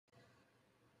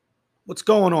What's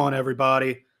going on,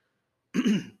 everybody?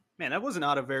 Man, that was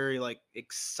not a very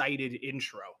excited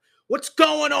intro. What's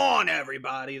going on,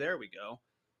 everybody? There we go.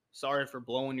 Sorry for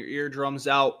blowing your eardrums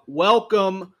out.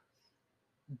 Welcome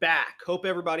back. Hope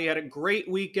everybody had a great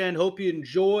weekend. Hope you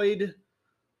enjoyed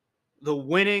the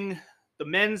winning. The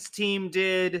men's team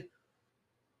did.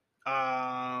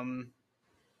 I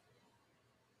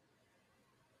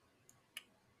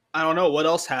don't know what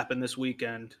else happened this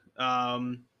weekend.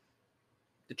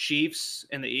 The Chiefs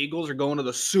and the Eagles are going to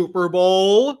the Super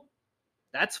Bowl.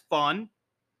 That's fun.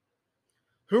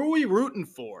 Who are we rooting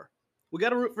for? We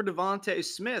got to root for Devonta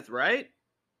Smith, right?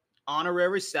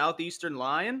 Honorary Southeastern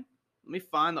Lion. Let me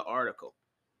find the article.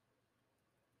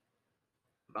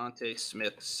 Devonta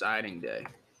Smith signing day.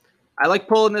 I like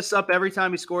pulling this up every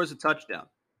time he scores a touchdown.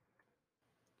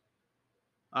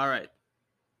 All right.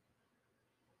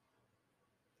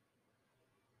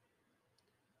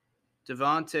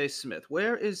 Devonta Smith.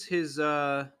 Where's his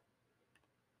that's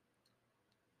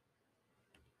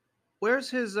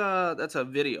a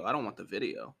video. I don't want the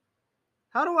video.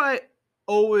 How do I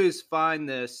always find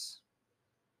this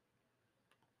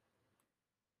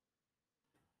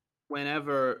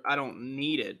whenever I don't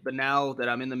need it? But now that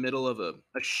I'm in the middle of a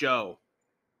show,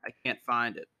 I can't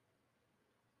find it.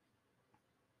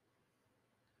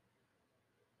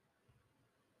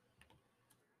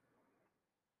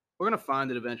 We're gonna find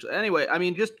it eventually. Anyway, I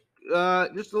mean, just a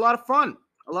lot of fun.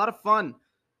 A lot of fun.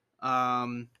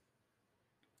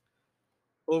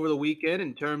 Over the weekend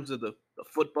in terms of the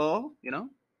football, you know.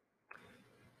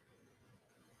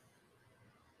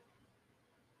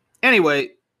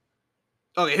 Anyway,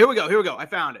 okay, here we go. I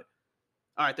found it.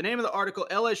 All right, the name of the article: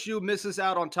 LSU misses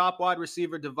out on top wide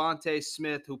receiver Devonta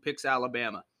Smith, who picks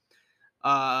Alabama.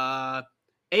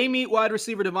 A-Meet wide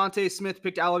receiver Devonta Smith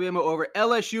picked Alabama over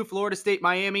LSU, Florida State,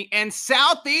 Miami, and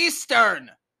Southeastern.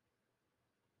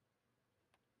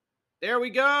 There we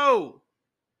go.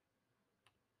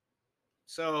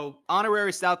 So,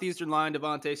 honorary Southeastern Lion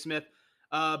Devonta Smith.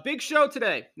 Big show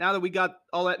today, now that we got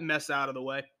all that mess out of the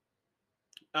way.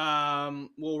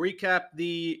 We'll recap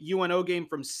the UNO game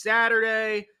from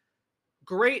Saturday.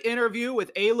 Great interview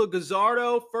with Ayla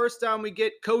Guzzardo. First time we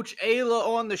get Coach Ayla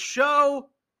on the show.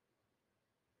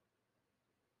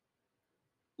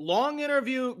 Long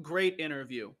interview, great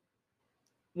interview.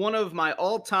 One of my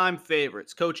all-time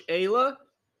favorites, Coach Ayla.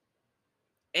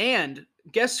 And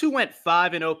guess who went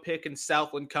 5-0 pick in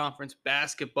Southland Conference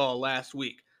basketball last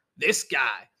week? This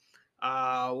guy.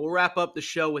 We'll wrap up the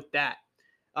show with that.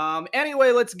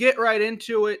 Anyway, let's get right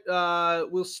into it.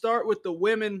 We'll start with the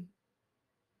women.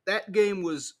 That game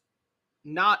was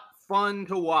not fun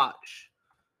to watch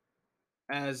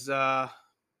as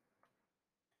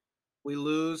we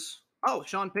lose. Oh,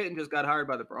 Sean Payton just got hired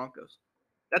by the Broncos.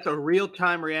 That's a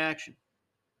real-time reaction.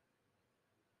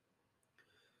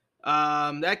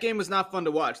 That game was not fun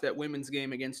to watch, that women's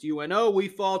game against UNO. We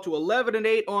fall to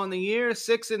 11-8 on the year,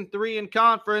 6-3 in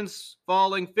conference,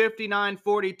 falling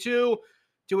 59-42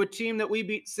 to a team that we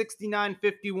beat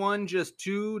 69-51 just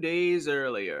 2 days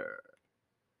earlier.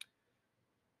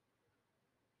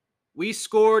 We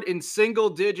scored in single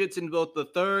digits in both the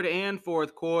third and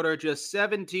fourth quarter, just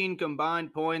 17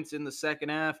 combined points in the second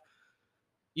half.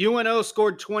 UNO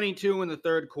scored 22 in the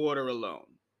third quarter alone.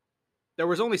 There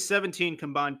was only 17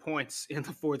 combined points in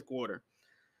the fourth quarter.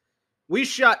 We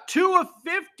shot 2 of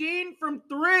 15 from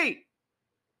 3.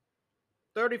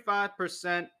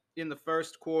 35% in the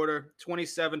first quarter,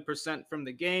 27% from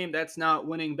the game. That's not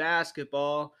winning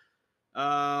basketball.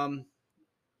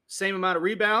 Same amount of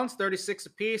rebounds, 36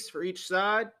 apiece for each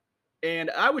side.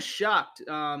 And I was shocked.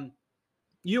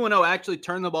 UNO actually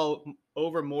turned the ball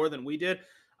over more than we did.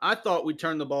 I thought we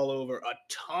turned the ball over a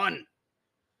ton.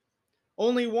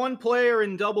 Only one player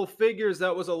in double figures,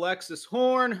 that was Alexis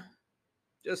Horn.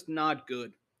 Just not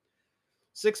good.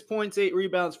 6 points, 8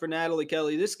 rebounds for Natalie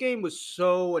Kelly. This game was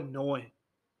so annoying.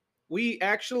 We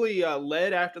actually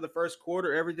led after the first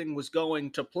quarter. Everything was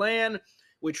going to plan.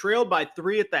 We trailed by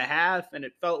 3 at the half, and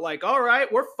it felt like, all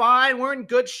right, we're fine. We're in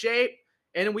good shape.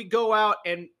 And then we go out,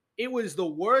 and it was the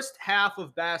worst half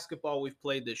of basketball we've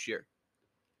played this year.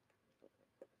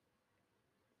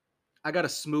 I got a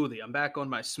smoothie. I'm back on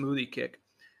my smoothie kick.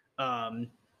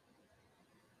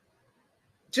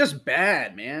 Just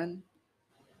bad, man.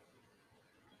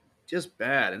 Just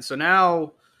bad. And so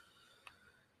now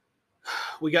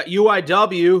we got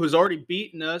UIW, who's already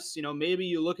beaten us. You know, maybe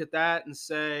you look at that and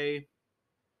say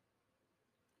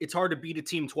it's hard to beat a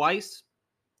team twice.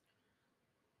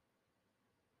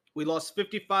 We lost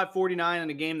 55-49 in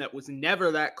a game that was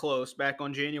never that close back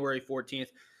on January 14th.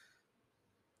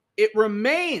 It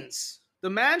remains, the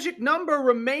magic number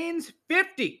remains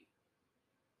 50.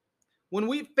 When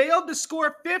we failed to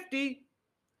score 50,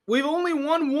 we've only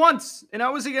won once, and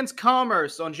that was against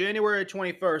Commerce on January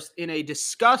 21st in a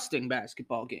disgusting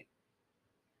basketball game.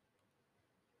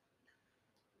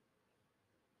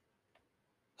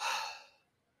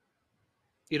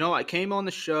 You know, I came on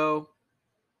the show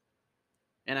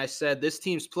and I said, this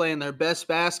team's playing their best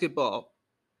basketball.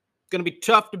 It's going to be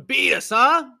tough to beat us,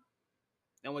 huh?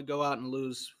 And we go out and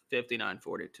lose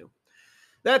 59-42.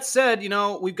 That said, you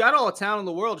know, we've got all the talent in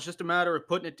the world. It's just a matter of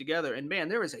putting it together. And, man,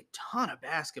 there is a ton of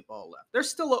basketball left. There's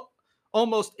still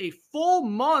almost a full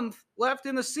month left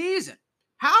in the season.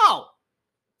 How?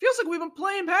 Feels like we've been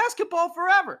playing basketball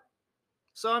forever.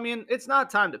 So, I mean, it's not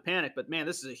time to panic. But, man,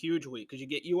 this is a huge week because you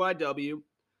get UIW.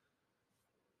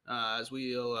 As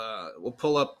we'll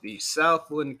pull up the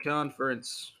Southland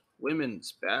Conference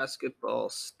women's basketball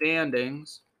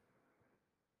standings.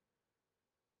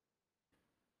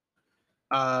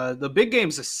 The big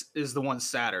games is the one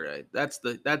Saturday. That's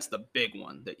the big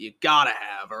one that you gotta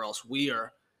have, or else we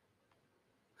are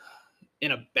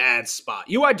in a bad spot.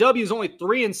 UIW is only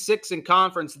 3-6 in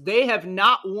conference. They have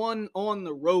not won on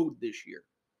the road this year.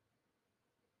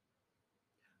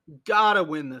 Gotta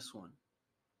win this one.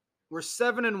 We're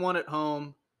 7-1 at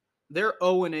home. They're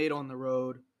 0-8 on the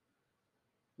road.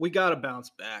 We gotta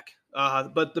bounce back.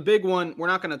 But the big one, we're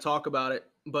not going to talk about it,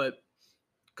 but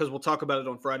because we'll talk about it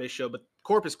on Friday's show. But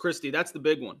Corpus Christi, that's the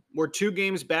big one. We're 2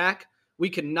 games back. We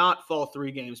cannot fall 3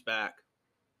 games back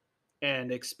and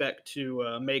expect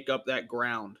to make up that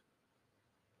ground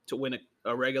to win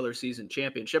a regular season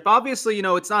championship. Obviously, you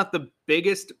know, it's not the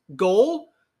biggest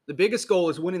goal. The biggest goal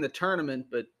is winning the tournament,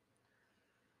 but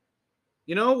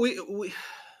you know,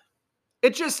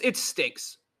 it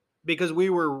stinks because we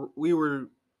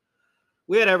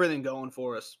had everything going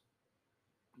for us,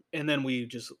 and then we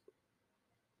just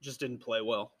didn't play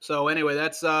well. So anyway,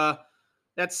 that's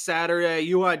Saturday,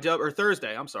 UIW, or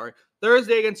Thursday. I'm sorry,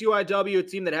 Thursday against UIW, a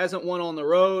team that hasn't won on the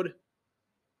road.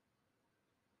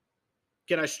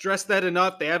 Can I stress that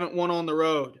enough? They haven't won on the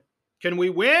road. Can we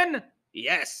win?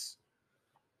 Yes.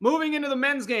 Moving into the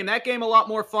men's game, that game a lot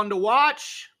more fun to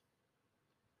watch,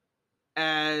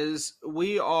 as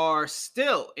we are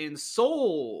still in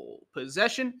sole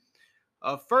possession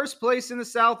of first place in the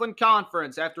Southland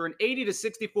Conference after an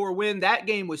 80-64 win. That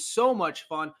game was so much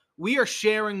fun. We are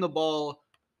sharing the ball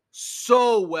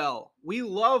so well. We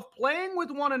love playing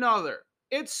with one another.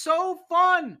 It's so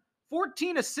fun.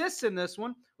 14 assists in this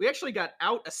one. We actually got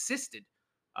out-assisted,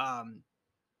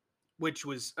 which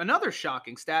was another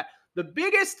shocking stat. The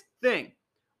biggest thing,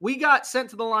 we got sent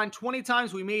to the line 20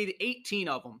 times. We made 18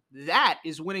 of them. That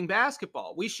is winning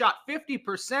basketball. We shot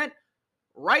 50%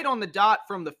 right on the dot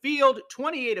from the field,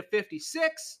 28 of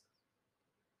 56.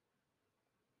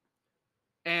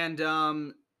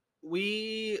 And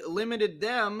we limited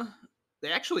them.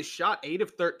 They actually shot 8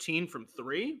 of 13 from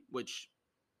 3, which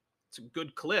it's a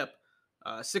good clip,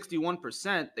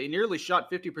 61%. They nearly shot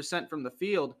 50% from the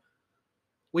field.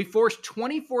 We forced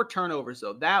 24 turnovers,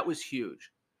 though. That was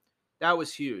huge. That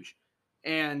was huge.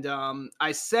 And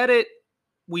I said it,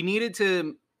 we needed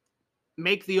to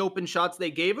make the open shots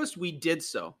they gave us. We did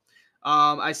so.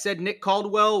 I said Nick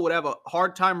Caldwell would have a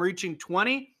hard time reaching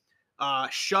 20.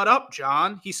 Shut up,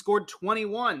 John. He scored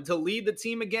 21 to lead the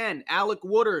team again. Alec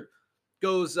Woodard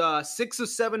goes 6 of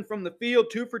 7 from the field,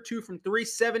 2 for 2 from 3,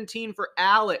 17 for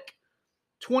Alec,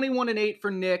 21 and 8 for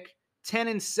Nick, 10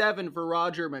 and 7 for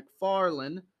Roger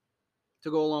McFarland to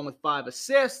go along with 5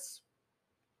 assists.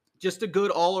 Just a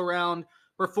good all-around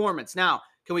performance. Now,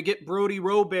 can we get Brody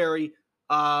Roberry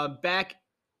back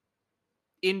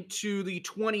into the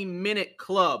 20-minute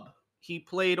club? He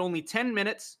played only 10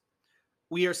 minutes.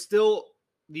 We are still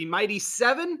the Mighty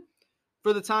 7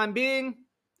 for the time being,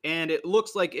 and it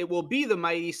looks like it will be the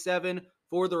Mighty 7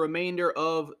 for the remainder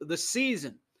of the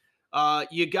season.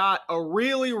 You got a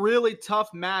really, really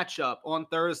tough matchup on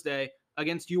Thursday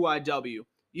against UIW.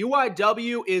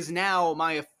 UIW is now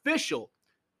my official,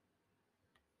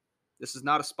 this is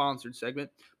not a sponsored segment,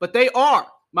 but they are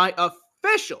my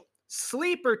official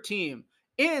sleeper team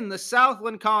in the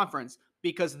Southland Conference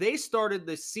because they started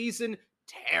the season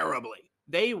terribly.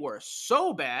 They were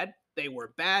so bad. They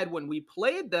were bad when we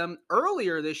played them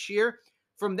earlier this year.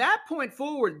 From that point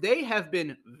forward, they have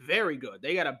been very good.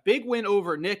 They got a big win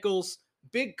over Nichols,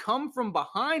 big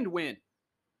come-from-behind win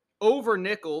over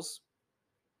Nichols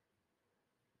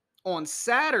on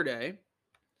Saturday.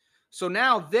 So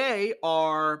now they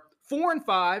are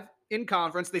 4-5 in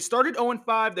conference. They started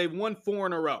 0-5. They've won 4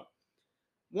 in a row.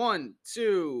 1,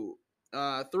 2,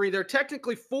 3. They're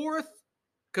technically 4th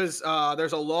because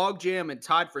there's a log jam and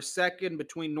tied for 2nd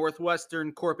between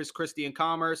Northwestern, Corpus Christi, and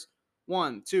Commerce.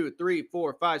 1, 2, 3,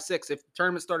 4, 5, 6. If the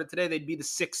tournament started today, they'd be the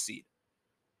 6th seed.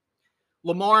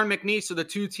 Lamar and McNeese are the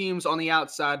two teams on the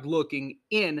outside looking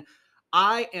in.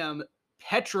 I am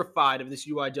petrified of this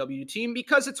UIW team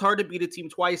because it's hard to beat a team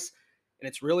twice, and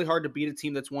it's really hard to beat a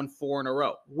team that's won 4 in a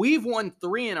row. We've won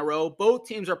 3 in a row. Both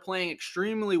teams are playing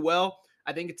extremely well.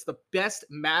 I think it's the best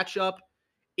matchup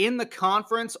in the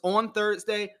conference on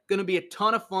Thursday. Going to be a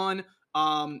ton of fun.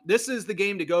 This is the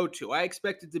game to go to. I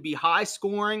expect it to be high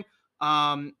scoring,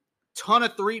 ton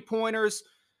of 3-pointers.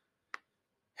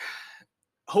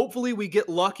 Hopefully we get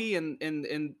lucky and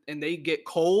they get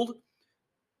cold.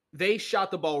 They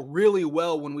shot the ball really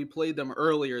well when we played them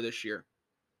earlier this year.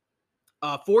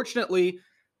 Fortunately,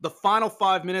 the final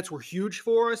 5 minutes were huge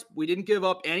for us. We didn't give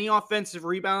up any offensive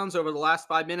rebounds over the last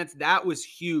 5 minutes. That was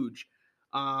huge.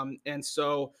 And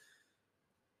so,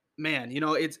 man,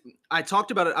 I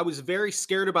talked about it. I was very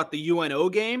scared about the UNO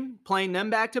game, playing them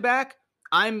back-to-back.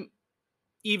 I'm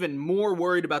even more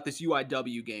worried about this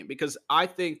UIW game because I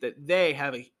think that they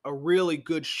have a really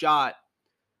good shot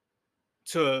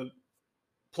to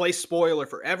play spoiler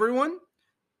for everyone,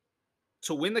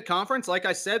 to win the conference. Like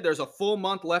I said, there's a full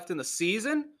month left in the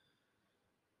season.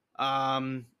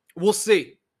 We'll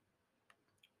see.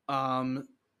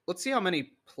 Let's see how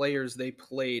many players they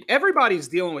played. Everybody's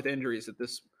dealing with injuries at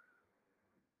this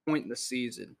point in the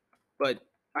season. But,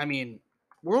 I mean,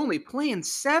 we're only playing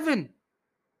 7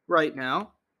 right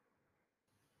now.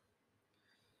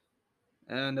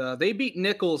 And they beat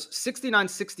Nichols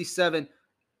 69-67.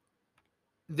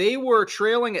 They were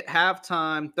trailing at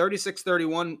halftime,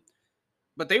 36-31,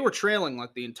 but they were trailing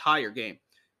like the entire game.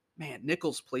 Man,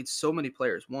 Nichols played so many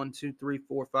players. 1, 2, 3,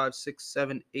 4, 5, 6,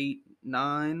 7, 8,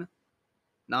 9.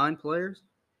 9 players.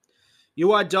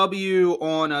 UIW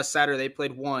on Saturday, they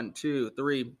played 1, 2,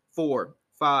 3, 4,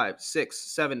 5,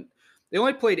 6, 7. They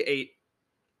only played 8.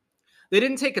 They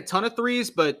didn't take a ton of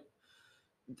threes, but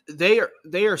they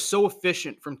are so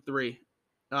efficient from 3.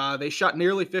 They shot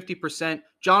nearly 50%.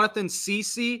 Jonathan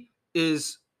Cece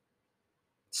is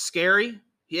scary.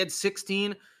 He had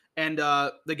 16. And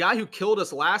the guy who killed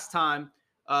us last time,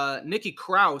 Nicky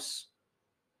Krause,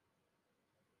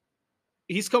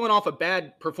 he's coming off a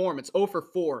bad performance, 0 for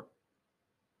 4.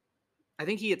 I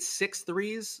think he had 6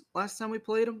 threes last time we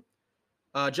played him.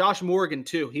 Josh Morgan,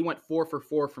 too. He went 4 for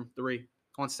 4 from 3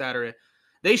 on Saturday.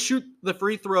 They shoot the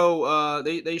free throw.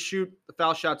 They shoot the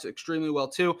foul shots extremely well,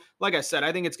 too. Like I said,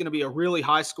 I think it's going to be a really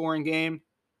high-scoring game.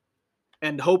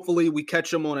 And hopefully we catch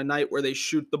them on a night where they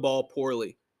shoot the ball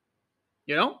poorly.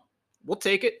 We'll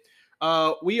take it.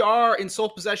 We are in sole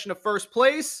possession of first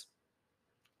place.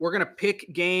 We're going to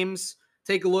pick games,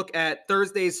 take a look at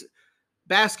Thursday's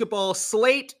basketball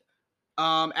slate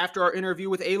after our interview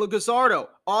with Ayla Guzzardo.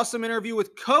 Awesome interview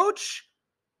with Coach.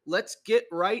 Let's get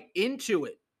right into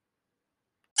it.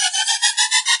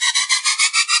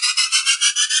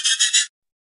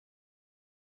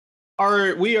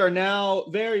 We are now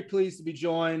very pleased to be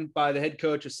joined by the head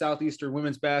coach of Southeastern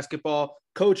Women's Basketball,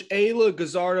 Coach Ayla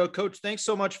Guzzardo. Coach, thanks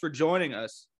so much for joining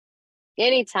us.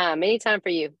 Anytime for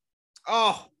you.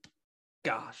 Oh,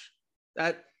 gosh.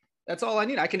 That's all I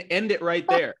need. I can end it right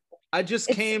there. I just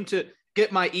came to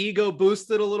get my ego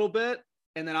boosted a little bit,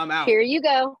 and then I'm out. Here you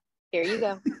go.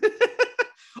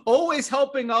 Always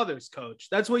helping others, Coach.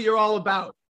 That's what you're all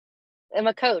about. I'm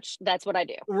a coach. That's what I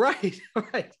do. Right.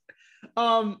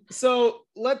 So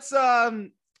let's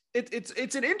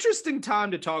it's an interesting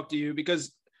time to talk to you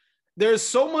because there's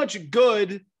so much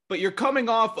good, but you're coming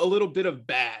off a little bit of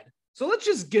bad. So let's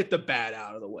just get the bad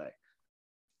out of the way.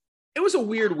 It was a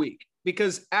weird week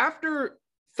because after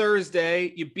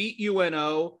Thursday, you beat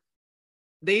UNO.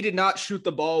 They did not shoot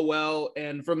the ball well,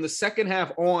 and from the second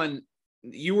half on,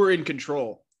 you were in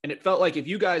control. And it felt like if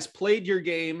you guys played your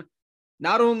game,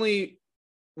 not only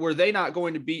were they not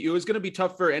going to beat you, it was going to be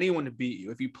tough for anyone to beat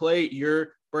you if you play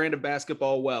your brand of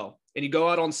basketball well. And you go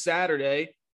out on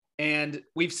Saturday, and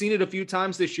we've seen it a few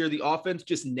times this year, the offense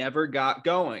just never got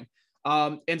going.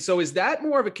 And so is that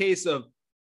more of a case of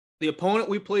the opponent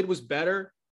we played was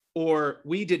better, or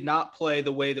we did not play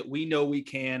the way that we know we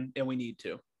can and we need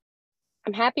to?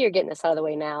 I'm happy you're getting this out of the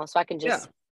way now so I can just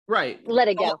right. let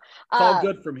it go. It's all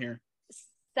good from here.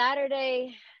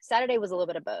 Saturday was a little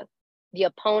bit of both. The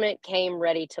opponent came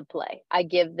ready to play. I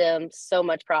give them so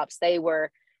much props. They were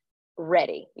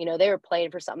ready. They were playing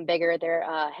for something bigger. Their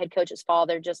head coach's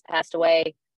father just passed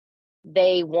away.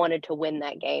 They wanted to win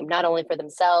that game, not only for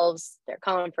themselves, their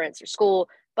conference, their school,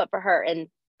 but for her. And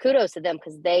kudos to them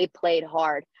because they played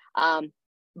hard.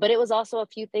 But it was also a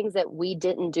few things that we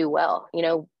didn't do well.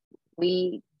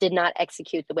 We did not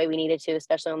execute the way we needed to,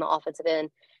 especially on the offensive end.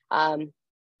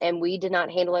 And we did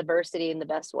not handle adversity in the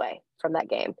best way from that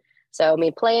game. So, I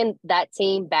mean, playing that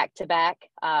team back to back,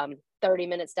 30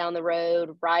 minutes down the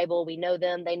road, rival, we know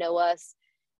them, they know us.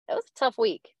 It was a tough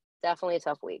week. Definitely a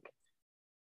tough week.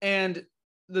 And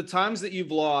the times that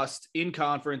you've lost in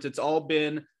conference, it's all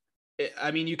been,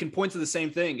 I mean, you can point to the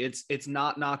same thing. It's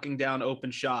not knocking down open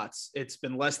shots. It's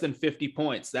been less than 50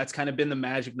 points. That's kind of been the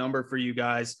magic number for you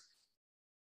guys.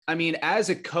 I mean, as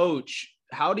a coach,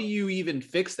 how do you even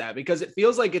fix that? Because it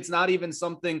feels like it's not even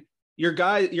something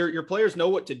your players know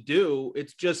what to do.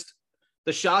 It's just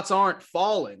the shots aren't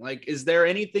falling. Like, is there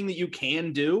anything that you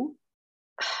can do?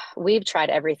 We've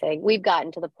tried everything. We've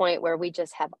gotten to the point where we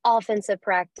just have offensive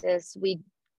practice.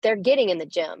 They're getting in the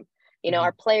gym. You know, Mm-hmm.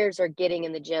 our players are getting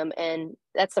in the gym, and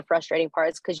that's the frustrating part,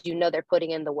 is because they're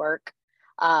putting in the work.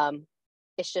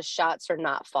 It's just shots are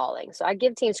not falling. So I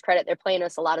give teams credit. They're playing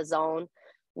us a lot of zone.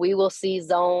 We will see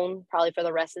zone probably for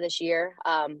the rest of this year,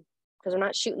 because we're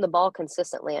not shooting the ball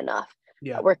consistently enough.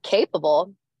 Yeah. We're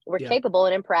capable. Yeah.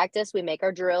 And in practice we make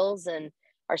our drills and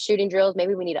our shooting drills.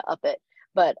 Maybe we need to up it.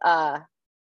 But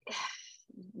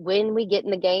when we get in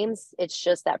the games, it's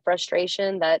just that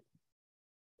frustration, that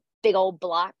big old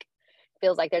block.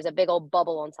 Feels like there's a big old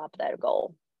bubble on top of that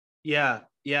goal. Yeah.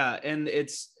 Yeah. And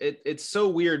it's so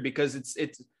weird because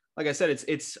it's like I said,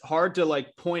 it's hard to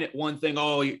like point at one thing.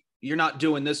 Oh, you're not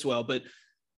doing this well, but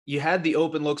you had the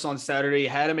open looks on Saturday. You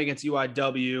had them against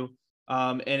UIW,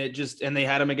 and they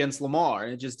had them against Lamar,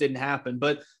 and it just didn't happen.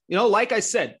 But, you know, like I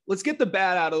said, let's get the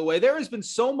bad out of the way. There has been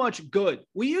so much good.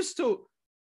 We used to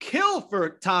kill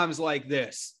for times like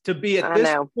this to be at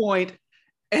this point,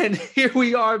 and here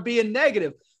we are being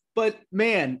negative. But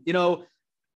man, you know,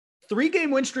 3-game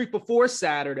win streak before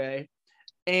Saturday.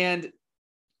 And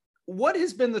what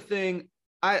has been the thing?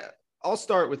 I'll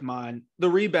start with mine. The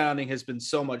rebounding has been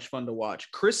so much fun to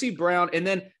watch. Chrissy Brown, and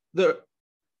then the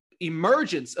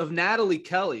emergence of Natalie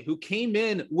Kelly, who came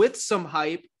in with some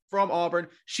hype from Auburn.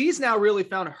 She's now really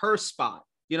found her spot.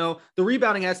 You know, the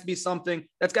rebounding has to be something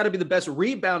that's got to be the best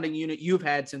rebounding unit you've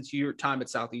had since your time at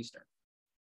Southeastern.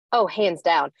 Oh, hands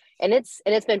down. And it's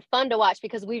been fun to watch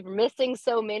because we're missing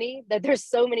so many that there's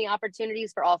so many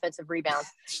opportunities for offensive rebounds.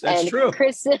 That's true.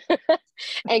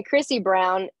 Chrissy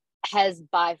Brown has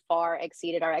by far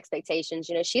exceeded our expectations.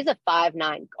 You know, she's a 5'9"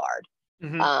 guard.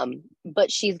 Mm-hmm.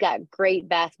 But she's got great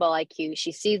basketball IQ.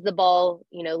 She sees the ball,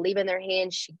 you know, leaving their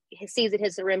hands. She sees it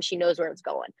hits the rim. She knows where it's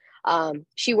going.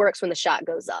 She works when the shot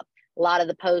goes up. A lot of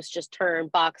the posts just turn,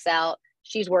 box out.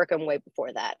 She's working way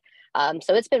before that.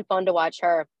 So it's been fun to watch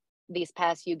her these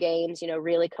past few games, you know,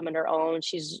 really coming to her own.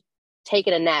 She's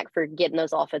taken a knack for getting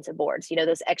those offensive boards, you know,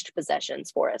 those extra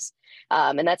possessions for us.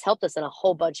 And that's helped us in a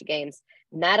whole bunch of games.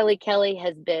 Natalie Kelly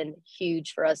has been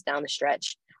huge for us down the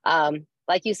stretch.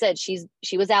 Like you said,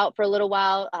 she was out for a little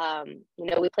while. You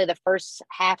know, we played the first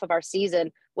half of our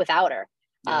season without her.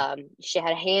 Yeah. She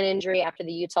had a hand injury after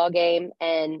the Utah game,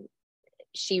 and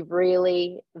she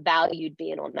really valued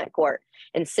being on that court.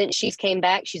 And since she's came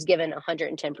back, she's given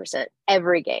 110%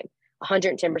 every game,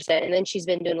 110%. And then she's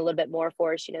been doing a little bit more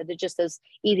for us. You know, they're just those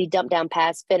easy dump down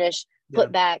pass, finish,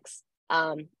 putbacks.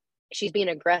 She's being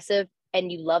aggressive, and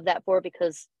you love that for her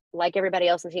because, like everybody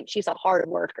else on the team, she's a hard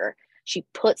worker. She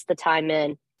puts the time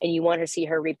in, and you want to see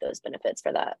her reap those benefits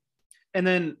for that. And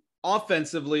then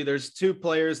offensively, there's 2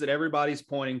 players that everybody's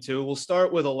pointing to. We'll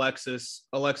start with Alexis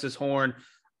Horn.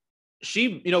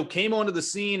 She, you know, came onto the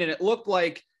scene, and it looked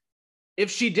like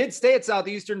if she did stay at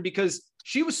Southeastern, because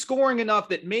she was scoring enough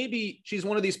that maybe she's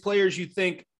one of these players you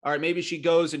think, all right, maybe she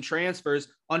goes and transfers.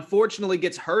 Unfortunately,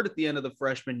 gets hurt at the end of the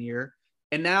freshman year,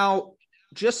 and now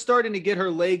just starting to get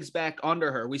her legs back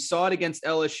under her. We saw it against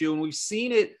LSU, and we've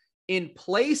seen it in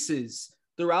places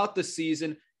throughout the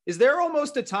season. Is there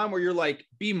almost a time where you're like,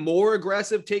 be more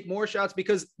aggressive, take more shots?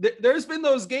 Because there's been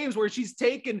those games where she's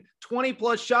taken 20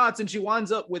 plus shots and she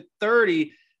winds up with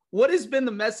 30. What has been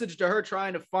the message to her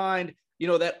trying to find, you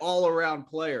know, that all around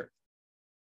player?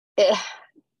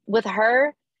 With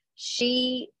her,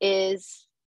 she is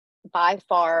by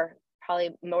far probably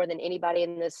more than anybody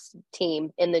in this team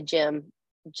in the gym,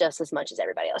 just as much as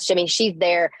everybody else. I mean, she's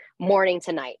there morning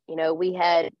to night. You know, we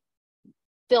had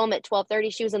film at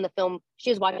 12:30. She was in the film. She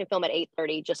was watching film at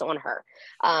 8:30 just on her.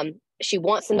 She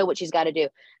wants to know what she's got to do.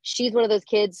 She's one of those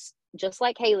kids, just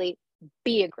like Haley,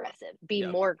 be aggressive, be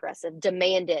more aggressive,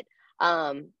 demand it.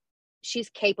 She's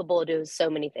capable of doing so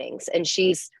many things, and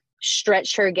she's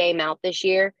stretched her game out this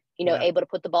year, you know, able to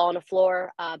put the ball on the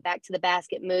floor, back to the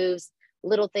basket moves,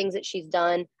 little things that she's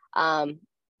done.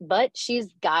 But she's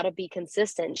got to be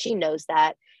consistent. She knows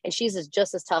that. And she's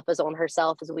just as tough as on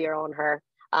herself as we are on her.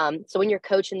 So when you're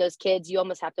coaching those kids, you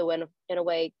almost have to, in a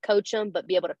way, coach them, but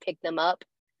be able to pick them up,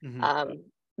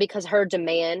 because her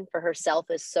demand for herself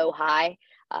is so high.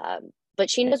 But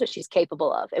she knows what she's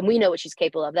capable of, and we know what she's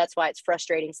capable of. That's why it's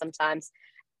frustrating sometimes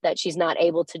that she's not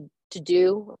able to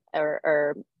do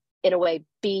or in a way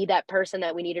be that person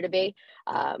that we need her to be.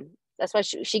 That's why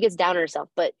she gets down on herself,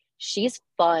 but she's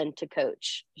fun to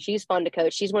coach. She's fun to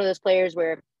coach. She's one of those players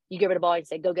where you give her the ball and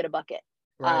say, go get a bucket.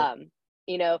 Right.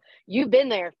 You know, you've been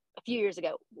there a few years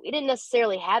ago. We didn't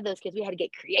necessarily have those kids. We had to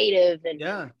get creative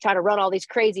and try to run all these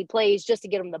crazy plays just to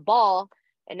get them the ball.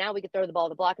 And now we could throw the ball to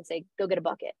the block and say, go get a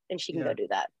bucket. And she can go do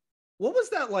that. What was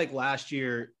that like last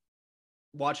year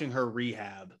watching her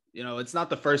rehab? You know, it's not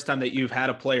the first time that you've had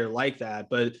a player like that,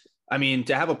 but I mean,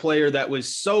 to have a player that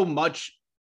was so much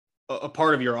a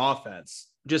part of your offense,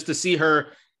 just to see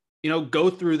her, you know, go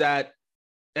through that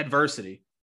adversity.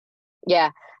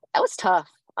 Yeah, that was tough.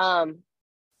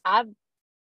 I've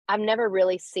never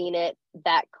really seen it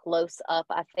that close up,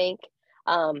 I think.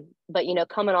 But, you know,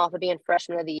 coming off of being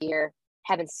freshman of the year,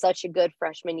 having such a good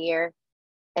freshman year,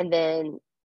 and then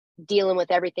dealing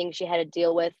with everything she had to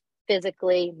deal with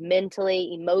physically,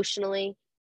 mentally, emotionally,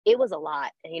 it was a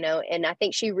lot, you know, and I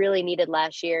think she really needed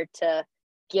last year to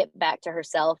get back to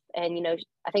herself. And, you know,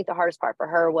 I think the hardest part for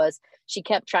her was she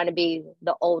kept trying to be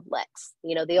the old Lex,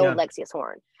 you know, the old Lexius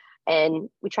Horn. And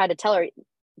we tried to tell her,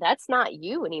 that's not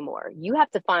you anymore. You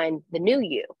have to find the new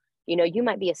you. You know, you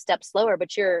might be a step slower,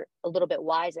 but you're a little bit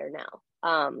wiser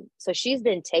now. So she's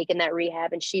been taking that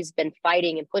rehab and she's been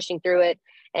fighting and pushing through it.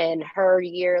 And her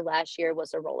year last year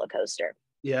was a roller coaster.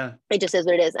 Yeah. It just is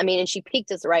what it is. I mean, and she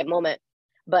peaked at the right moment.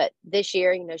 But this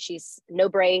year, you know, she's no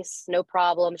brace, no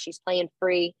problem. She's playing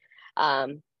free.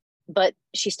 But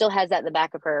she still has that in the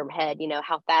back of her head, you know,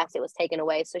 how fast it was taken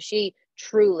away. So she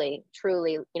truly,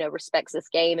 truly, you know, respects this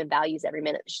game and values every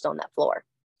minute that she's on that floor.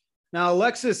 Now,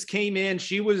 Alexis came in.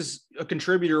 She was a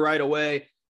contributor right away.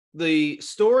 The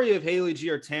story of Haley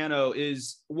Giartano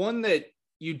is one that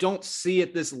you don't see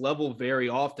at this level very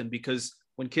often, because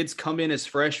when kids come in as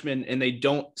freshmen and they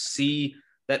don't see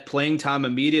that playing time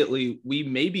immediately, we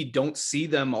maybe don't see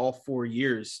them all 4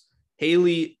 years.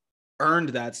 Haley earned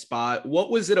that spot. What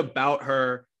was it about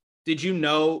her? Did you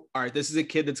know, all right, this is a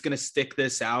kid that's going to stick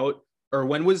this out? Or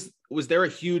when was there a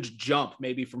huge jump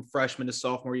maybe from freshman to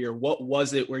sophomore year? What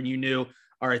was it where you knew,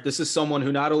 all right, this is someone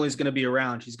who not only is going to be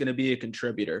around, she's going to be a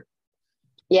contributor?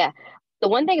 Yeah. The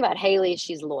one thing about Haley is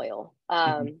she's loyal.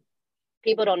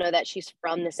 People don't know that she's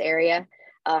from this area.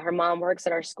 Her mom works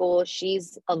at our school.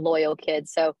 She's a loyal kid.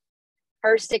 So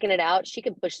her sticking it out, she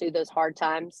could push through those hard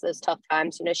times, those tough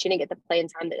times. You know, she didn't get the playing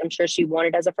time that I'm sure she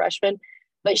wanted as a freshman,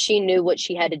 but she knew what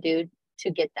she had to do to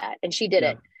get that. And she did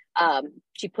it.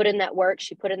 She put in that work.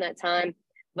 She put in that time.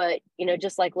 But, you know,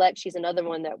 just like Lex, she's another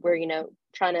one that we're, you know,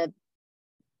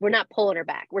 we're not pulling her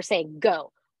back. We're saying,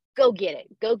 go get it.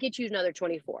 Go get you another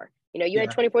 24. You know, you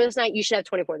had 24 this night. You should have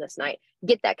 24 this night.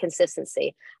 Get that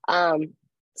consistency.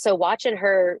 So watching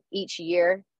her each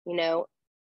year, you know,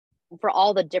 for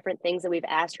all the different things that we've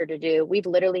asked her to do, we've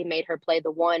literally made her play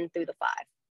the 1 through the 5.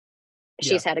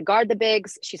 She's had to guard the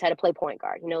bigs. She's had to play point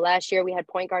guard. You know, last year we had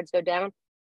point guards go down.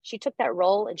 She took that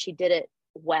role and she did it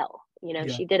well. You know,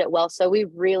 she did it well. So we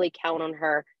really count on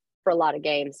her for a lot of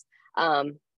games,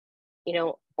 you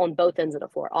know, on both ends of the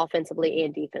floor, offensively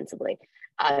and defensively.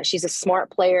 She's a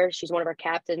smart player. She's one of our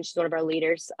captains. She's one of our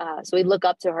leaders. So we look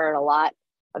up to her in a lot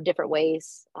of different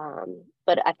ways.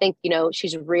 But I think, you know,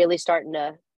 she's really starting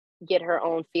to get her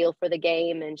own feel for the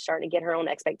game and starting to get her own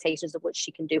expectations of what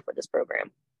she can do for this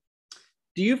program.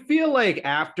 Do you feel like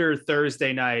after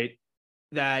Thursday night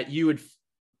that you had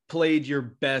played your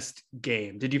best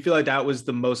game? Did you feel like that was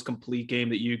the most complete game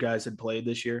that you guys had played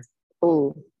this year?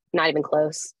 Ooh, not even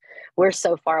close. We're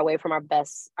so far away from our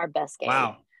best game.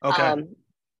 Wow. Okay.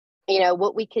 You know,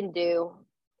 what we can do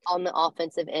on the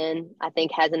offensive end, I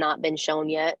think has not been shown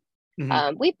yet.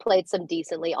 We've played some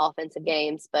decently offensive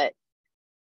games, but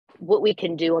what we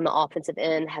can do on the offensive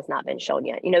end has not been shown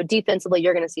yet. You know, defensively,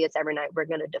 you're going to see us every night. We're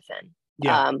going to defend.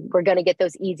 We're going to get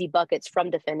those easy buckets from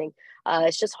defending.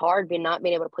 It's just hard not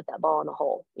being able to put that ball in the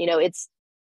hole. You know, it's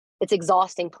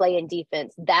exhausting playing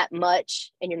defense that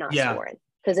much and you're not scoring,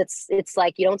 because it's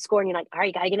like you don't score and you're like, all right,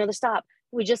 you got to get another stop.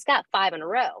 We just got 5 in a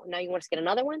row. Now you want us to get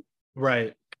another one?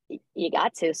 Right. You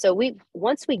got to. So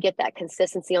once we get that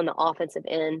consistency on the offensive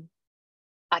end,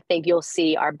 I think you'll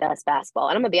see our best basketball.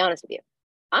 And I'm going to be honest with you,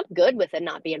 I'm good with it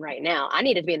not being right now. I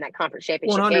need to be in that conference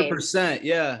championship 100%,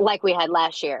 game, like we had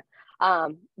last year.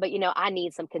 But, you know, I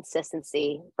need some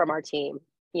consistency from our team,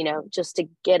 you know, just to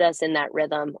get us in that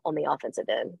rhythm on the offensive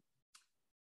end.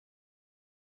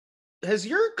 Has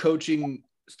your coaching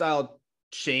style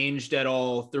changed at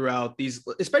all throughout these,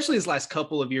 especially these last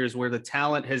couple of years where the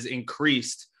talent has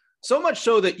increased so much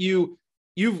so that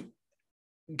you've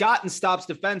gotten stops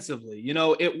defensively. You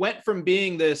know, it went from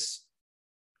being this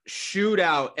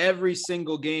shootout every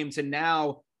single game to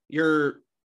now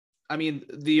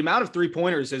the amount of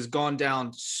 3-pointers has gone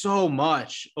down so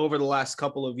much over the last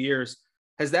couple of years.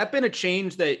 Has that been a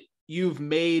change that you've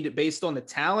made based on the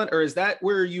talent, or is that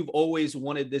where you've always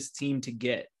wanted this team to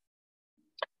get?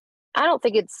 I don't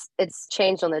think it's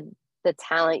changed on the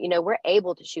talent. You know, we're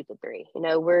able to shoot the three. You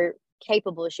know, we're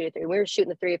capable of shooting three. We were shooting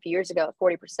the three a few years ago at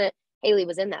 40%. Haley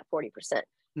was in that 40%.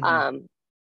 Mm-hmm.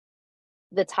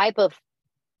 The type of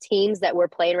teams that we're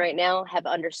playing right now have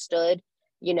understood,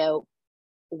 you know,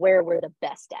 where we're the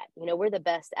best at. You know, we're the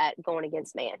best at going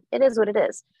against man. It is what it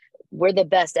is. We're the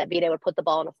best at being able to put the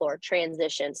ball on the floor,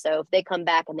 transition. So if they come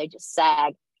back and they just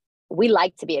sag, we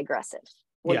like to be aggressive.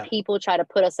 When people try to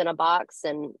put us in a box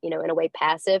and, you know, in a way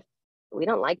passive, we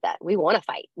don't like that. We want to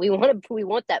fight. We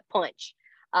want that punch.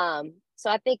 So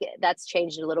I think that's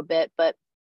changed a little bit, but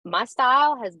my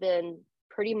style has been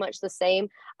pretty much the same.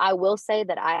 I will say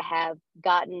that I have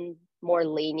gotten more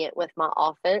lenient with my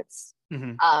offense.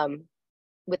 Mm-hmm.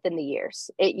 Within the years.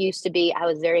 It used to be I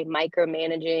was very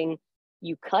micromanaging.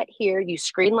 You cut here, you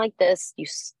screen like this, you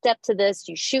step to this,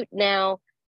 you shoot now.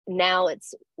 Now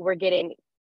we're getting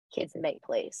kids to make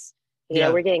plays. You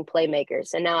know, we're getting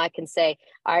playmakers. And now I can say,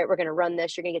 all right, we're going to run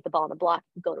this. You're going to get the ball on the block,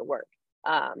 go to work.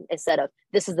 Instead of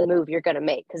this is the move you're going to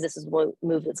make because this is one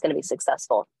move that's going to be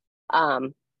successful.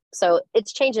 So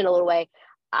it's changing a little way.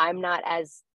 I'm not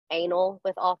as anal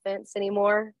with offense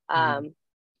anymore.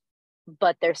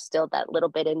 But there's still that little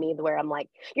bit in me where I'm like,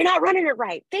 you're not running it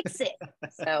right. Fix it.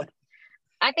 So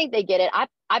I think they get it.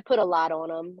 I put a lot on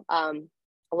them.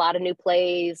 A lot of new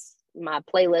plays. My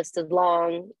playlist is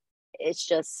long. It's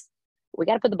just, we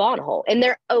got to put the ball in a hole. And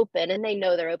they're open and they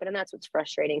know they're open. And that's what's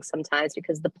frustrating sometimes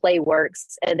because the play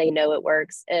works and they know it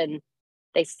works and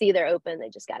they see they're open. They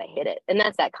just got to hit it. And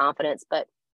that's that confidence. But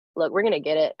look, we're going to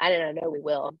get it. I know we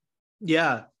will.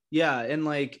 Yeah. Yeah. And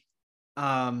like,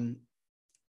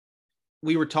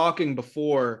 we were talking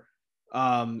before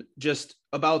just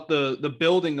about the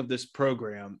building of this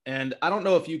program. And I don't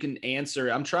know if you can answer.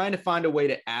 I'm trying to find a way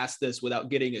to ask this without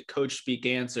getting a coach speak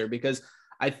answer, because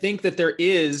I think that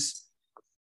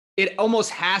it almost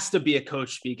has to be a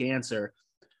coach speak answer.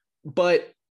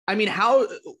 But I mean,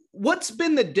 what's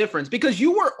been the difference? Because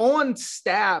you were on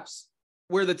staffs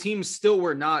where the teams still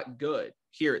were not good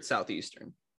here at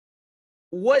Southeastern.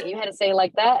 What you had to say it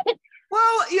like that?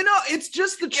 Well, you know, it's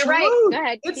just the truth. Right. Go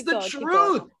ahead. It's the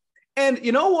truth. And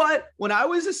you know what? When I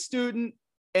was a student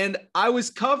and I was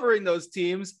covering those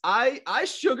teams, I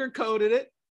sugarcoated it.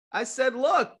 I said,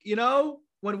 look, you know,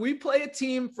 when we play a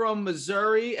team from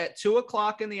Missouri at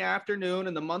 2:00 in the afternoon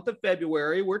in the month of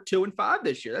February, we're 2-5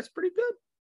 this year. That's pretty good.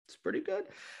 It's pretty good.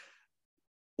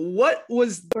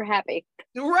 We're happy.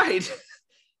 Right.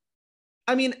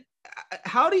 I mean,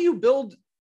 how do you build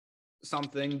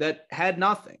something that had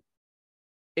nothing?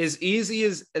 As easy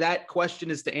as that question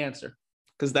is to answer,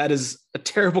 because that is a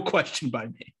terrible question by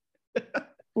me.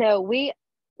 No,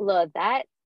 that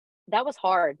was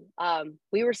hard.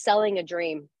 We were selling a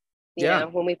dream, you know,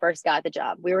 when we first got the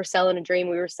job. We were selling a dream.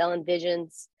 We were selling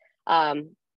visions. Our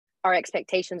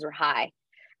expectations were high.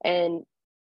 And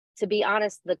to be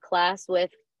honest, the class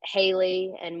with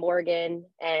Haley and Morgan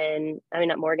Alex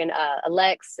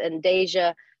and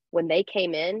Deja, when they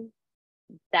came in,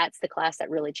 that's the class that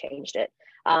really changed it.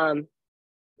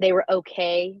 They were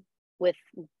okay with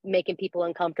making people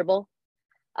uncomfortable.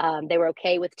 They were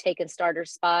okay with taking starter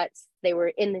spots. They were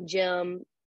in the gym.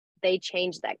 They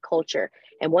changed that culture.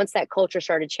 And once that culture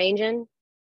started changing,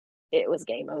 it was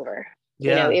game over. Yeah.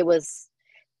 You know, it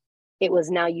was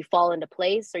now you fall into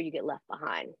place or you get left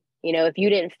behind. You know, if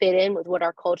you didn't fit in with what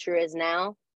our culture is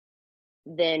now,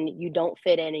 then you don't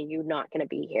fit in and you're not going to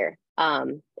be here.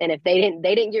 And if they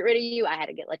didn't get rid of you, I had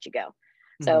to let you go.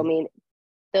 So, I mean,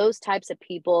 those types of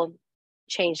people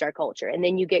changed our culture. And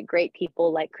then you get great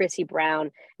people like Chrissy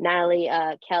Brown, Natalie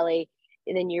Kelly,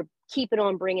 and then you're keeping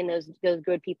on bringing those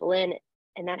good people in,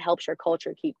 and that helps your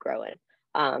culture keep growing.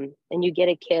 And you get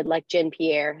a kid like Jen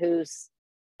Pierre,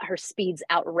 her speed's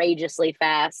outrageously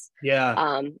fast.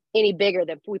 Yeah. Any bigger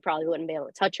than we probably wouldn't be able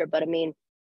to touch her. But I mean,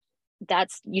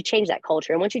 you change that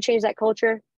culture. And once you change that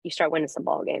culture, you start winning some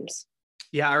ball games.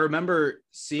 Yeah, I remember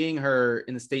seeing her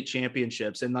in the state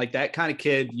championships, and like that kind of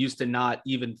kid used to not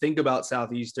even think about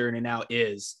Southeastern and now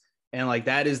is. And like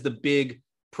that is the big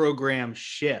program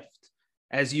shift.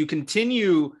 As you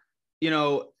continue, you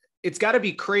know, it's got to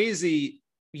be crazy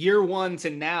year one to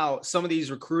now, some of these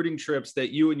recruiting trips that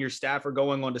you and your staff are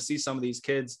going on to see some of these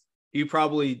kids you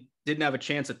probably didn't have a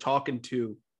chance of talking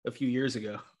to a few years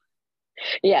ago.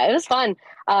 Yeah, it was fun.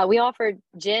 We offered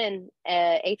Jen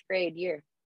 8th grade year.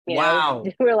 Wow.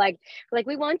 We're like,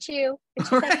 we want you. And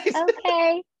she's like, Right.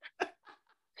 okay.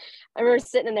 I remember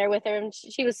sitting in there with her, and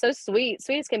she was so sweet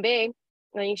as can be.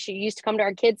 I mean, she used to come to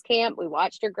our kids' camp. We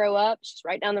watched her grow up. She's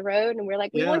right down the road, and we're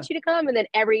like, we Yeah. want you to come. And then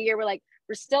every year we're like,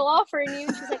 we're still offering you.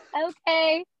 And she's like,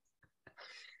 okay.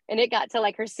 And it got to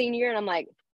like her senior year, and I'm like,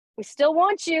 we still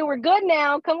want you. We're good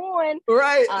now. Come on.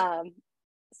 Right.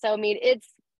 So I mean,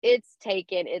 it's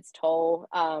taken its toll.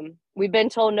 We've been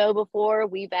told no before.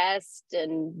 We've asked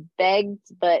and begged,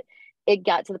 but it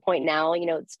got to the point now,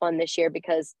 it's fun this year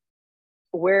because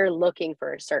we're looking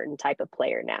for a certain type of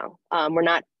player now. We're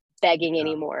not begging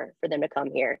anymore for them to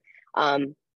come here.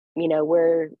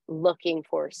 We're looking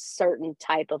for a certain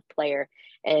type of player.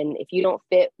 And if you don't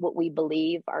fit what we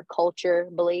believe, our culture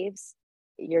believes,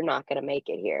 you're not going to make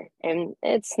it here. And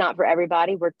it's not for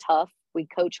everybody. We're tough. We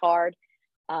coach hard.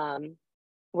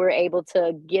 We're able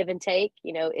to give and take.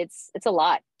 It's a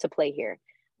lot to play here,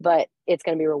 but it's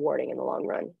going to be rewarding in the long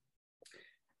run.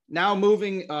 Now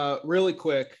moving really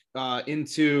quick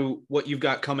into what you've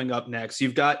got coming up next.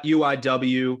 You've got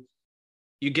UIW.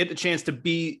 You get the chance to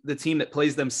be the team that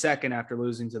plays them second after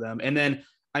losing to them. And then,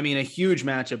 a huge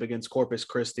matchup against Corpus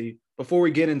Christi. Before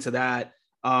we get into that,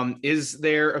 is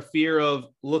there a fear of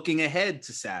looking ahead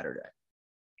to Saturday?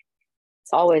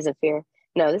 It's always a fear.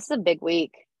 No, this is a big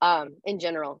week in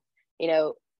general.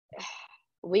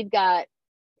 We've got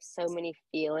so many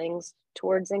feelings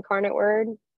towards Incarnate Word.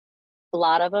 A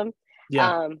lot of them.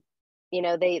 Yeah.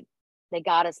 They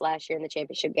got us last year in the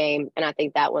championship game, and I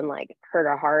think that one like hurt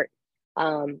our heart.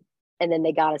 And then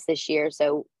they got us this year,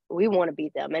 so we want to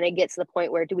beat them. And it gets to the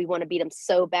point where do we want to beat them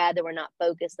so bad that we're not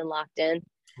focused and locked in?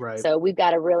 Right. So we've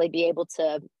got to really be able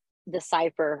to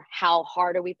decipher how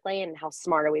hard are we playing and how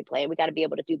smart are we playing. We got to be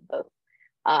able to do both.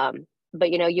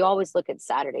 But you always look at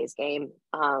Saturday's game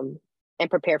and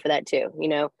prepare for that too.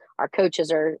 Our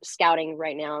coaches are scouting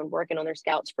right now and working on their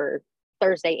scouts for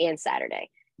Thursday and Saturday.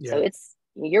 Yeah. So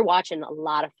you're watching a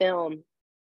lot of film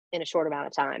in a short amount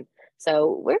of time.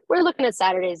 So we're looking at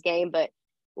Saturday's game, but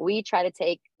we try to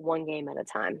take one game at a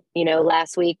time.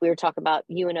 Last week we were talking about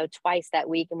UNO twice that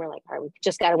week, and we're like, all right, we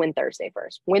just got to win Thursday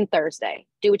first. Win Thursday.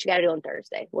 Do what you got to do on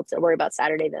Thursday. Let's worry about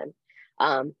Saturday then.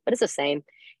 But it's the same.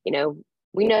 We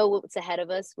know what's ahead of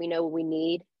us. We know what we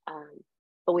need.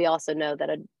 But we also know that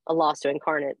a loss to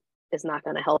Incarnate is not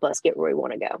going to help us get where we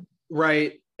want to go.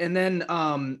 Right. And then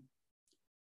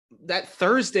that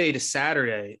Thursday to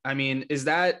Saturday,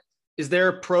 is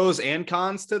there pros and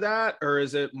cons to that? Or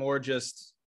is it more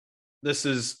just, this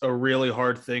is a really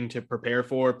hard thing to prepare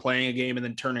for, playing a game and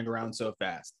then turning around so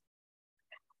fast?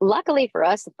 Luckily for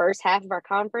us, the first half of our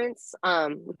conference,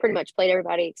 we pretty much played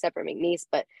everybody except for McNeese,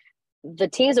 but the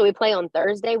teams that we play on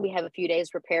Thursday, we have a few days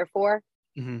to prepare for.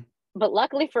 Mm-hmm. But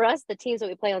luckily for us, the teams that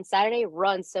we play on Saturday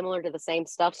run similar to the same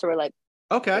stuff. So we're like,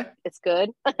 okay, it's good.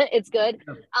 It's good.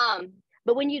 Yeah.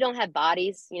 But when you don't have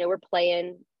bodies, we're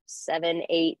playing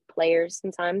 7-8 players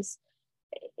sometimes,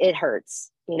 it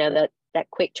hurts, that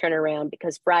quick turnaround,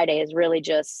 because Friday is really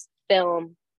just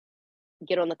film,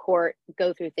 get on the court,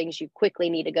 go through things you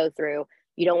quickly need to go through.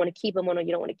 You don't want to keep them on,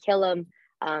 you don't want to kill them.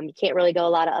 You can't really go a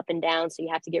lot of up and down. So you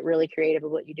have to get really creative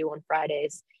with what you do on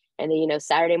Fridays. And then,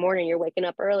 Saturday morning, you're waking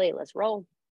up early. Let's roll.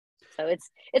 So it's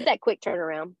that quick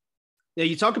turnaround. Yeah,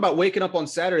 you talk about waking up on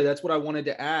Saturday. That's what I wanted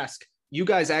to ask. You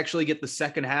guys actually get the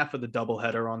second half of the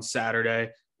doubleheader on Saturday.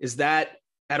 Is that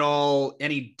at all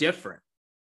any different?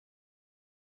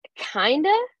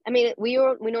 Kinda. We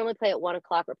normally play at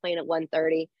 1:00. We're playing at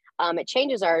 1:30. It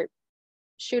changes our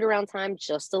shoot around time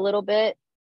just a little bit.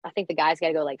 I think the guys got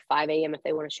to go like 5 a.m. if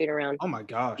they want to shoot around. Oh my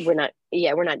gosh. We're not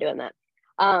doing that.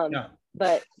 No.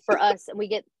 But for us, we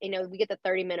get the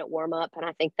 30-minute warm up, and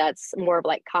I think that's more of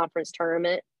like conference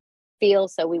tournament feel.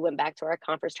 So we went back to our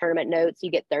conference tournament notes. You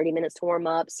get 30 minutes to warm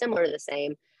up, similar to the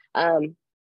same.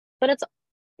 But it's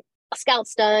a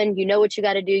scout's done. You know what you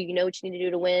got to do. You know what you need to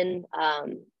do to win.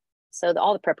 So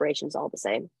all the preparation's all the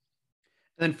same. And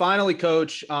then finally,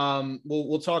 Coach,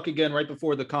 we'll talk again right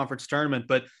before the conference tournament,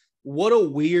 but what a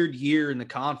weird year in the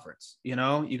conference. You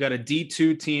got a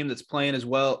D2 team that's playing as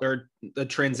well, or the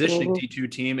transitioning D2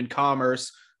 team in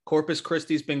Commerce. Corpus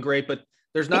Christi's been great, but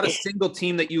there's not a single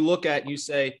team that you look at and you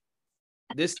say,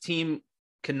 this team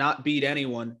cannot beat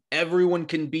anyone. Everyone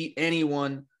can beat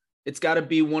anyone. It's got to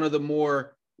be one of the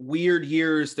more weird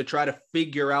years to try to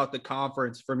figure out the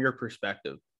conference from your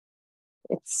perspective.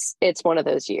 It's one of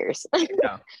those years.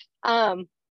 Yeah.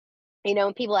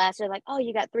 When people ask, they're like, oh,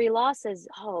 you got 3 losses.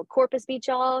 Oh, Corpus beat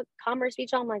y'all, Commerce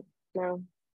beat y'all. I'm like, no.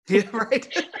 Yeah, right.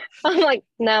 I'm like,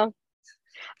 no.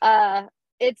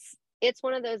 It's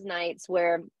one of those nights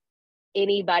where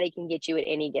anybody can get you at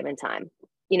any given time.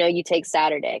 You take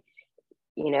Saturday.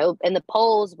 in the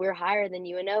polls, we're higher than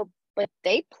UNO, but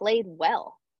they played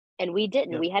well and we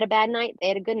didn't. Yep. We had a bad night. They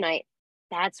had a good night.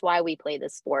 That's why we play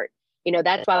this sport.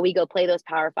 That's why we go play those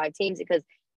Power 5 teams, because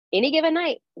any given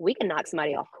night we can knock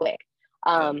somebody off quick.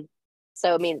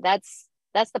 So, I mean, that's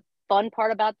the fun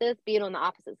part about this, being on the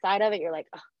opposite side of it. You're like,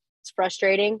 oh, it's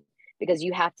frustrating because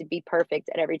you have to be perfect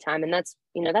at every time. And that's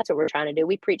what we're trying to do.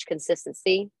 We preach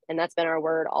consistency, and that's been our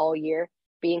word all year,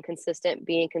 being consistent.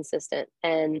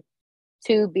 And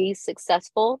to be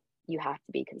successful, you have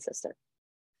to be consistent.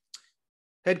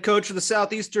 Head coach of the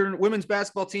Southeastern women's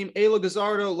basketball team, Ayla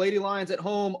Guzzardo, Lady Lions at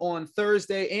home on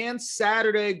Thursday and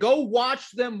Saturday. Go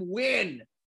watch them win.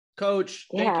 Coach,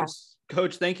 thank you.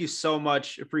 Coach, thank you so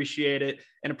much. Appreciate it,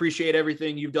 and appreciate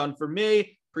everything you've done for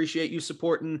me. Appreciate you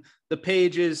supporting the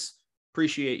pages.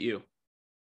 Appreciate you.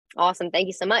 Awesome. Thank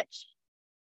you so much.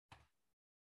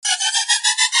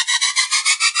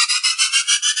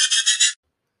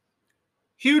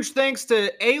 Huge thanks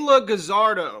to Ayla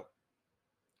Guzzardo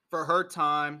for her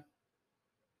time.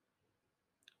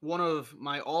 One of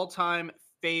my all-time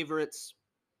favorites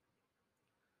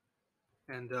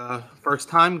and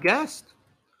first-time guest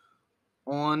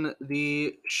on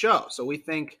the show. So we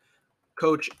thank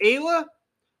Coach Ayla.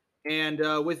 And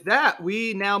with that,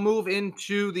 we now move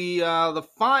into the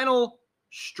final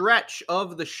stretch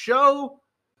of the show.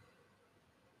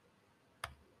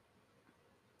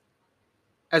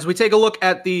 As we take a look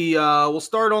at we'll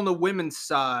start on the women's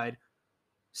side.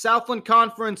 Southland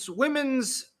Conference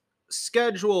women's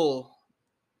schedule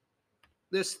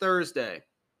this Thursday.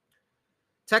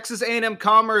 Texas A&M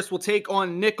Commerce will take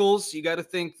on Nichols. You got to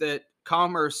think that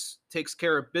Commerce takes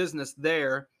care of business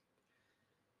there.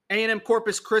 A&M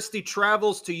Corpus Christi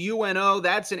travels to UNO.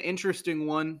 That's an interesting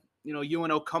one.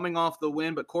 UNO coming off the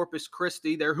win, but Corpus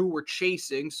Christi, they're who we're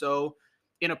chasing. So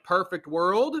in a perfect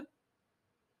world,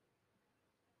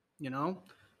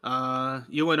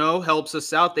 UNO helps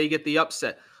us out. They get the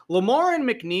upset. Lamar and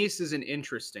McNeese is an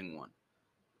interesting one.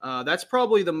 That's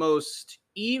probably the most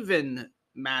even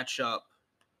matchup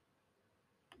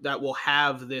that we'll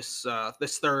have this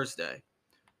Thursday,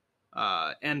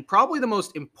 and probably the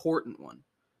most important one.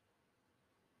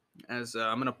 As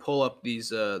I'm going to pull up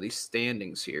these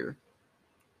standings here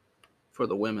for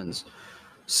the women's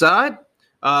side.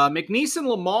 McNeese and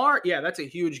Lamar, yeah, that's a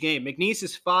huge game. McNeese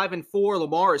is 5-4.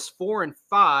 Lamar is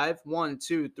 4-5. 1,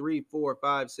 2, 3, 4,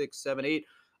 5, 6, 7, 8.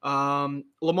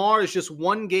 Lamar is just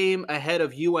one game ahead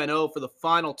of UNO for the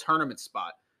final tournament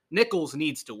spot. Nichols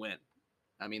needs to win.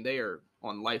 I mean, they are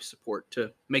on life support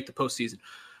to make the postseason.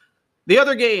 The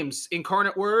other games,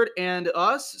 Incarnate Word and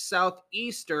us,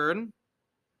 Southeastern.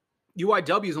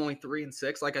 UIW is only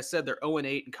 3-6. Like I said, they're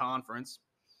 0-8 in conference.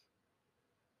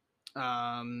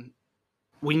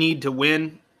 We need to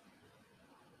win.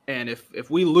 And if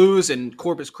we lose and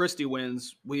Corpus Christi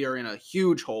wins, we are in a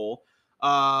huge hole.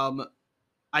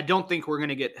 I don't think we're going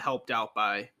to get helped out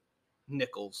by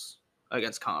Nichols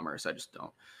against Commerce. I just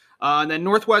don't. And then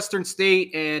Northwestern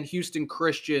State and Houston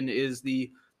Christian is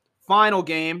the final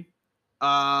game.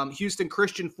 Houston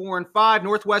Christian 4-5.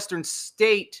 Northwestern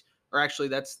State, or actually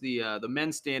that's the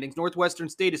men's standings. Northwestern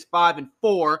State is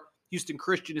 5-4. Houston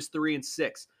Christian is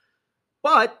 3-6.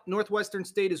 But Northwestern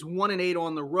State is 1-8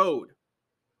 on the road.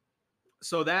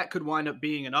 So that could wind up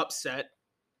being an upset.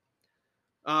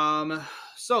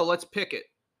 So let's pick it.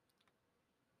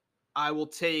 I will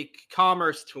take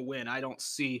Commerce to win. I don't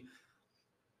see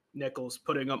Nichols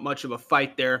putting up much of a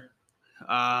fight there.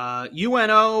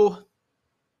 UNO,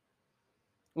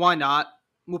 why not?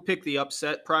 We'll pick the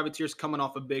upset. Privateers coming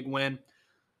off a big win.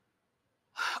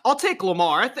 I'll take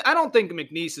Lamar. I don't think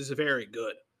McNeese is very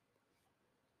good.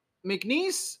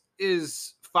 McNeese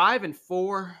is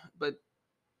 5-4, but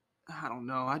I don't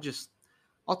know.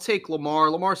 I'll take Lamar.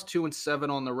 Lamar's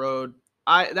 2-7 on the road.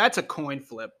 That's a coin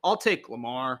flip. I'll take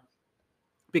Lamar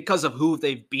because of who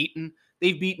they've beaten.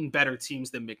 They've beaten better teams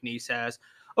than McNeese has.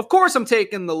 Of course, I'm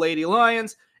taking the Lady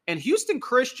Lions. And Houston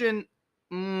Christian,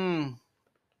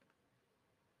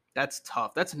 that's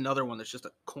tough. That's another one that's just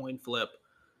a coin flip.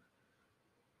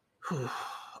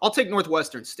 I'll take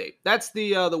Northwestern State. That's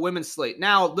the women's slate.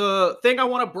 Now, the thing I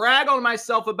want to brag on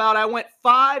myself about, I went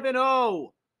 5-0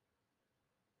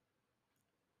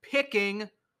 picking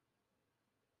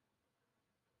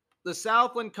the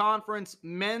Southland Conference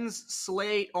men's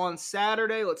slate on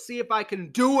Saturday. Let's see if I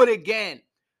can do it again.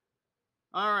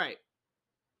 All right.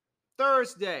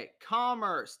 Thursday,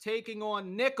 Commerce taking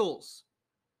on Nichols.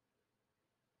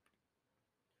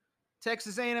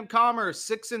 Texas A&M Commerce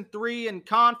 6-3 in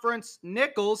conference.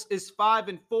 Nichols is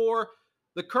 5-4.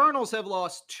 The Colonels have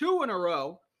lost 2 in a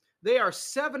row. They are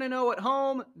 7-0 at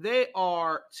home. They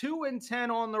are 2-10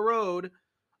 on the road.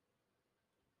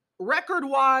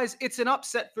 Record-wise, it's an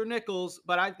upset for Nichols,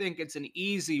 but I think it's an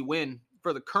easy win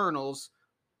for the Colonels.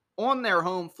 On their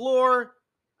home floor,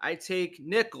 I take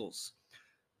Nichols.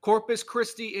 Corpus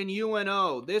Christi and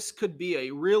UNO. This could be a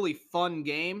really fun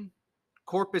game.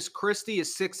 Corpus Christi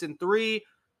is 6-3.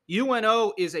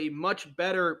 UNO is a much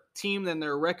better team than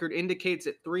their record indicates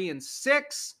at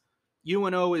 3-6.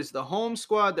 UNO is the home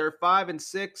squad. They're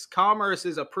 5-6. Commerce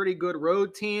is a pretty good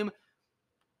road team.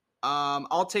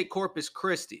 I'll take Corpus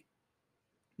Christi.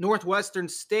 Northwestern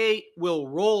State will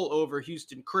roll over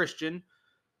Houston Christian.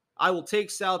 I will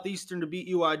take Southeastern to beat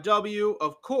UIW.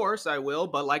 Of course I will,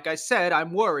 but like I said,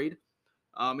 I'm worried.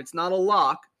 It's not a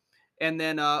lock. And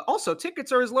then also,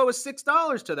 tickets are as low as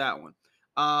 $6 to that one,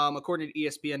 according to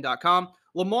ESPN.com.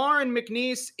 Lamar and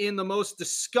McNeese in the most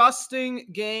disgusting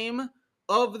game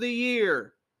of the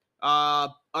year.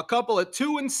 A couple of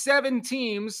 2-7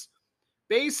 teams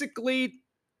basically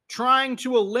trying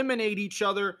to eliminate each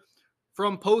other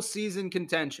from postseason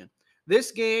contention.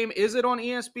 This game, is it on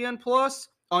ESPN Plus?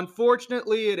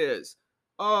 Unfortunately, it is.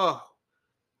 Oh,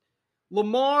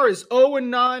 Lamar is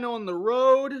 0-9 on the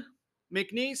road.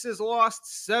 McNeese has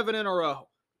lost 7 in a row.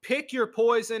 Pick your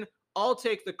poison. I'll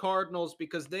take the Cardinals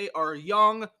because they are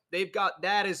young. They've got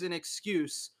that as an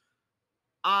excuse.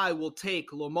 I will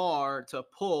take Lamar to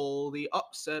pull the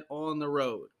upset on the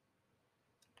road.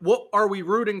 What are we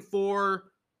rooting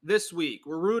for this week?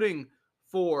 We're rooting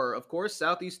for, of course,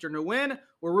 Southeastern to win.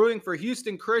 We're rooting for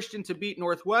Houston Christian to beat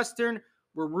Northwestern.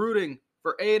 We're rooting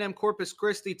for A&M Corpus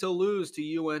Christi to lose to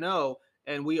UNO.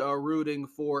 And we are rooting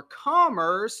for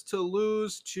Commerce to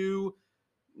lose to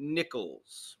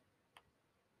Nichols.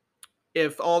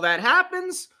 If all that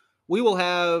happens, we will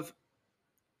have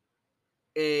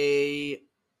a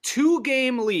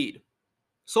 2-game lead.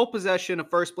 Sole possession of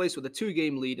first place with a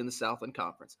 2-game lead in the Southland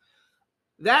Conference.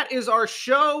 That is our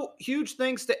show. Huge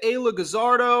thanks to Ayla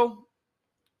Guzzardo.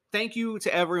 Thank you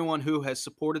to everyone who has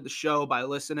supported the show by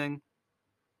listening.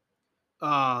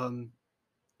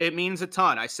 It means a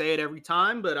ton. I say it every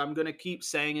time, but I'm going to keep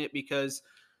saying it because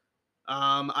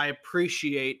I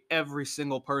appreciate every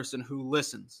single person who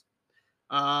listens.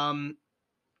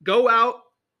 Go out,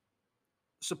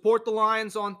 support the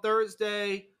Lions on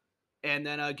Thursday, and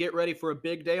then get ready for a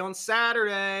big day on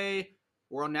Saturday.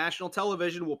 We're on national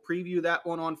television. We'll preview that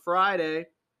one on Friday.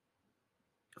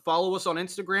 Follow us on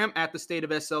Instagram at The State of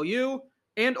SLU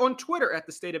and on Twitter at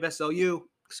The State of SLU.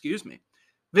 Excuse me.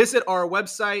 Visit our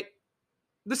website,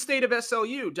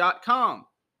 thestateofslu.com.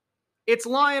 It's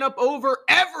Lion up over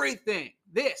everything.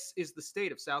 This is the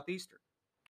State of Southeastern.